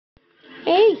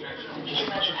Hey.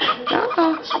 Come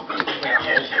on.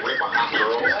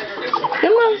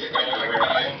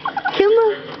 Come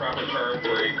on.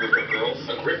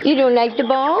 You don't like the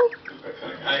ball?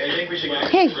 I think we should get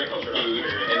Hey. a grip of food,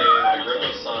 and then a grip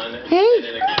of sun, Hey. and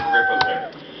then a grip of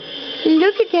air.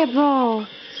 Look at that ball.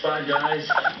 It's 5 guys.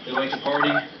 They like to party.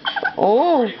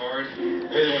 Oh. Party hard.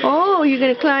 Oh, you're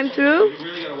going to climb through? We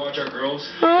really got to watch our girls.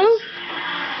 Huh?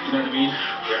 You know what I mean?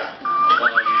 Yeah.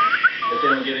 If they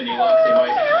don't get any luck, they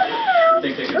might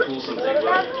think they can pull something,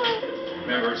 but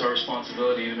remember, it's our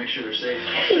responsibility to make sure they're safe.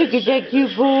 Look at that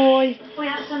cute boy.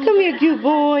 Come here, cute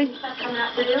boy.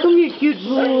 Come here, cute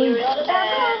boy.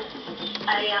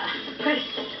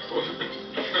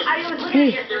 Hey.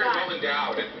 Is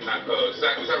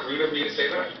that rude of me to say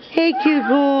that? Hey, cute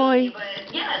boy.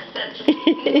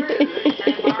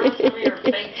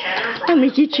 I'm gonna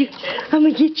get you. I'm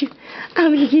gonna get you.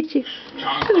 I'm gonna get you.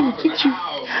 I'm gonna get you.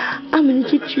 I'm gonna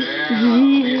get you.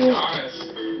 Yeah.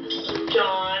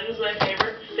 John's my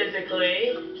favorite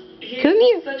physically. He's Come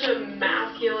here. such a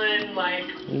masculine, like,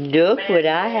 Look what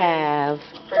I have.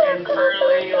 freaking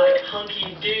curly, like,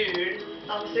 hunky dude.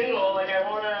 I'm single, like, I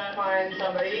want to find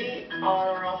somebody on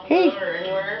or off the boat or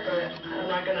anywhere, but I'm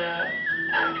not going to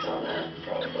act on that,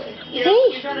 probably. Yeah,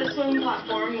 we've got a swim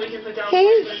platform we can put down.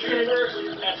 Hey.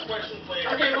 Ask questions later.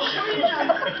 Okay, well, show you that.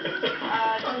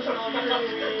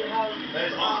 We have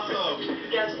That's awesome.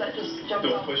 guests that just jumped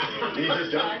off Push me. He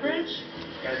just jumped. Skybridge.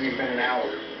 Hasn't even been an hour.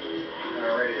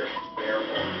 Already at the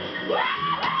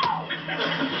airport.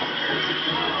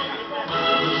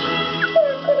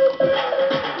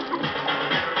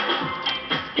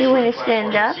 You want to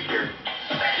stand up?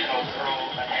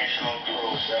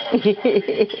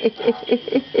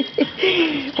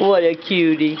 What a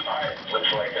cutie.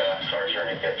 Looks like stars are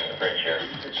going to get to the bridge here.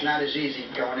 It's not as easy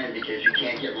going in because you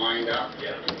can't get lined up.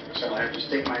 Yeah. So I have to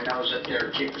stick my nose up there,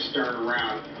 kick the stern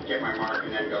around, get my mark,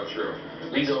 and then go through.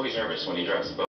 Lee's always nervous when he drives the boat.